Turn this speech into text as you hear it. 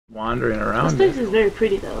wandering around. This place is very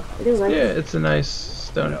pretty though. I do like it. Yeah, it's a nice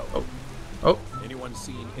stone. Oh, oh. Anyone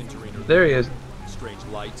seen entering? There he is. Strange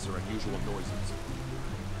lights or unusual noises.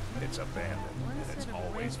 It's abandoned, and it's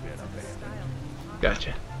always been abandoned.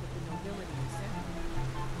 Gotcha.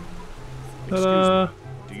 Excuse me.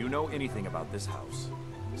 Do you know anything about this house?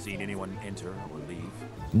 Seen anyone enter or leave?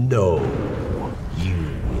 No. You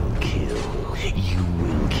will kill. You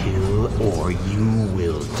will kill, or you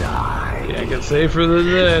will die. Can't get safer than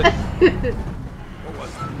that. What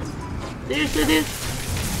was that? Seriously, dude?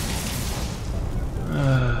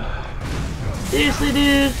 Seriously,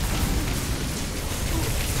 dude?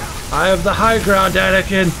 I have the high ground,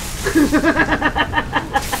 Anakin.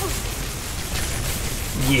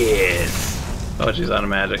 Yes. Oh, she's out of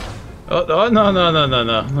magic. Oh, oh no, no, no, no,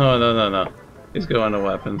 no, no, no, no, no. He's going to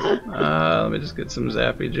weapons. Let me just get some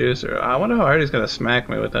zappy juice. Or I wonder how hard he's gonna smack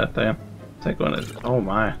me with that thing. Take one. Oh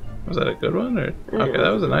my, was that a good one? Or okay, that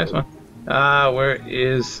was a nice one. Where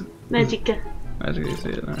is Magica? Magic, you see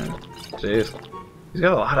it? All right. Jeez, he's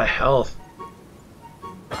got a lot of health.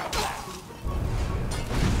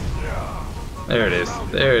 There it is.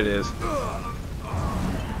 There it is.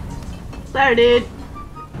 Sorry, dude.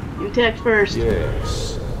 You attacked first.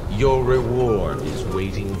 Yes. Your reward is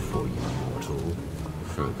waiting for you, mortal.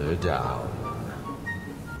 Further down.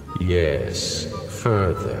 Yes,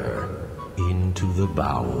 further into the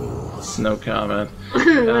bowels. No comment.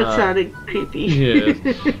 That sounded creepy.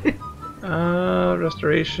 Yeah.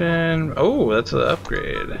 Restoration. Oh, that's an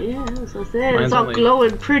upgrade. Yeah, that's what I said. Mine's It's all only-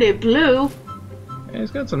 glowing pretty blue. Yeah,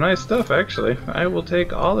 he's got some nice stuff, actually. I will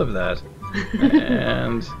take all of that.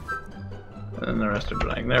 And then the rest are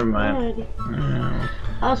blank. Never mind. Alrighty.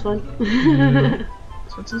 That was fun.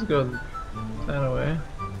 So let's just go that away.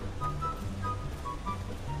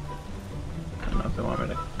 I don't know if they want me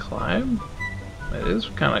to climb. It is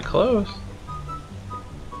kind of close.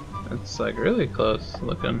 It's like really close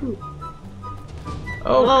looking.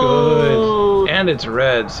 Oh, good. And it's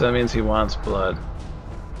red, so that means he wants blood.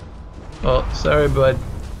 Well, sorry, bud.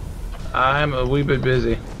 I'm a wee bit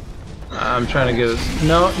busy. I'm trying to get us.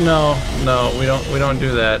 No, no, no. We don't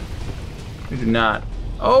do that. We do not.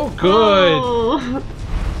 Oh, good. Oh.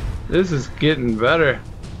 This is getting better.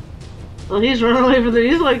 Well, he's running away from there.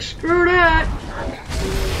 He's like, screw that.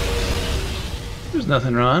 There's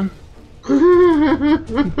nothing wrong.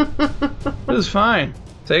 This is fine.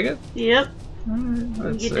 Take it. Yep. Alright,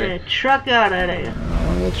 let's Get see. that truck out of there.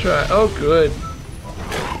 We'll try. Oh, good.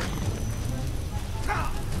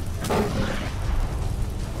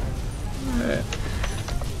 Alright.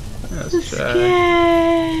 Let's try.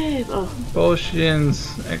 Escape. Oh.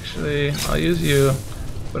 Potions. Actually, I'll use you,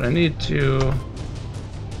 but I need to.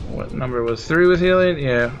 What number was 3 with healing?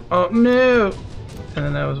 Yeah. Oh no! And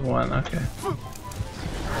then that was 1. Okay.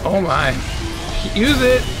 Oh my! Use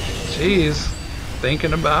it. Jeez.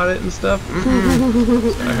 Thinking about it and stuff.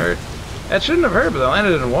 It's gonna hurt. That shouldn't have hurt, but I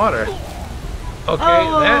landed in water. Okay,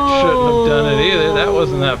 that shouldn't have done it either. That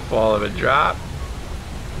wasn't that fall of a drop.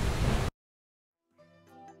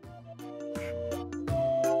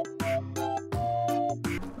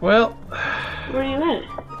 Well, Where are you at?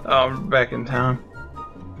 oh, I'm back in town.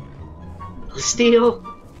 Steel.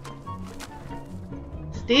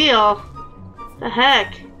 Steel. The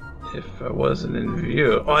heck? If I wasn't in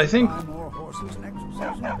view. Oh, I think. More horses next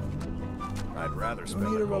season. I'd rather You spend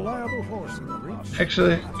need the a reliable horse in the reach.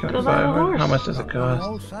 Actually, can I buy one? How much does it cost?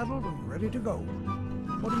 All saddled and ready to go.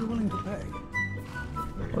 What are you willing to pay?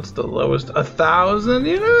 What's the lowest? 1,000?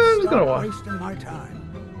 You know, I'm just gonna Stop walk. wasting my time.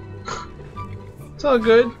 It's all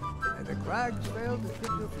good. And the crags failed to fit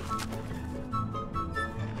your feet.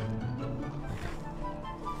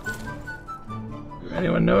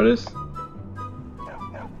 Anyone notice?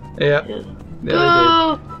 Yeah. Yeah,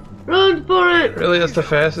 Go! Run for they it! did. Really, that's the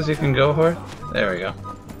fastest you can go for it? There we go.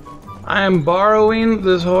 I am borrowing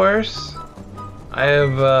this horse. I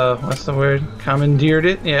have, what's the word? Commandeered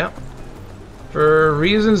it, yeah. For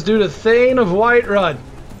reasons due to Thane of Whiterun.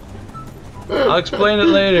 I'll explain it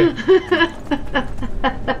later.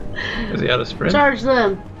 Is he out of sprint? Charge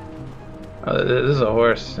them. Oh, this is a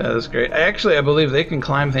horse. Yeah, that's great. Actually, I believe they can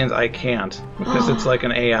climb things I can't. Because it's like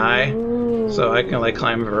an AI. So I can like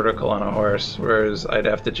climb vertical on a horse, whereas I'd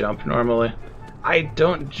have to jump normally. I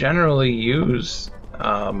don't generally use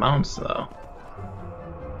mounts though.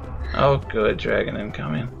 Oh good, dragon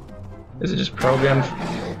incoming. Is it just programmed?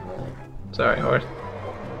 Sorry, horse.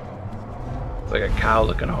 It's like a cow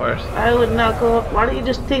looking horse. I would not go up. Why don't you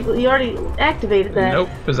just take... You already activated that. Nope,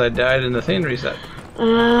 because I died in the thing reset.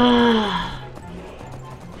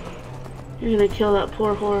 You're gonna kill that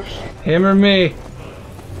poor horse. Him or me?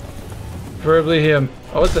 Preferably him.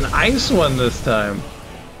 Oh, it's an ice one this time.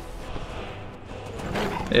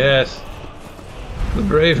 Yes. The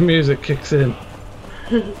brave music kicks in.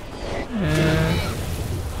 And...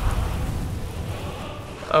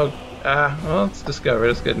 oh, well, it's discovered.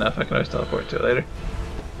 It's good enough. I can always teleport to it later.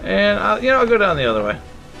 And I'll go down the other way.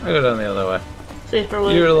 I'll go down the other way. Safer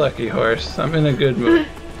way. You're a lucky horse. I'm in a good mood.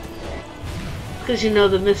 Because you know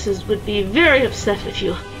the missus would be very upset if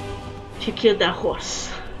you killed that horse.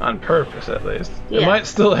 On purpose, at least. Yeah. It might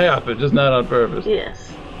still happen, just not on purpose.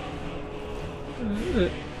 Yes.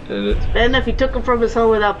 It's bad enough you took him from his home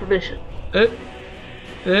without permission.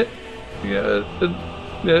 Yeah.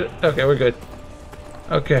 Okay, we're good.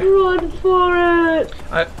 Okay. Run for it!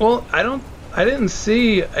 I didn't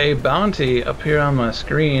see a bounty appear on my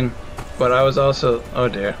screen, but I was also... oh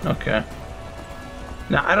dear, okay.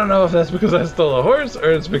 Now, I don't know if that's because I stole a horse,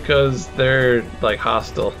 or it's because they're, like,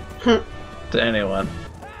 hostile to anyone.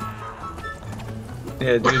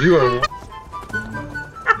 Yeah, dude, you are...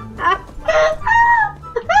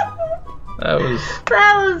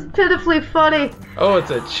 That was pitifully funny. oh,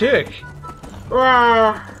 it's a chick!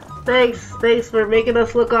 Wow. Thanks for making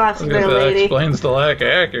us look awesome there, That lady. explains the lack of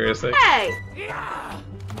accuracy. Hey!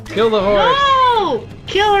 Kill the horse! No!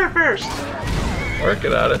 Kill her first.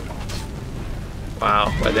 Working at it.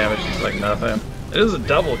 Wow, my damage is like nothing. It is a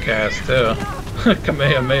double cast too.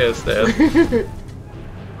 Kamehameha stance.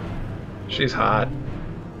 She's hot.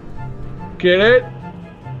 Get it?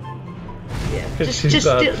 Yeah. Just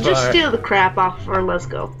Just steal the crap off her. Let's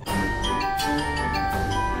go.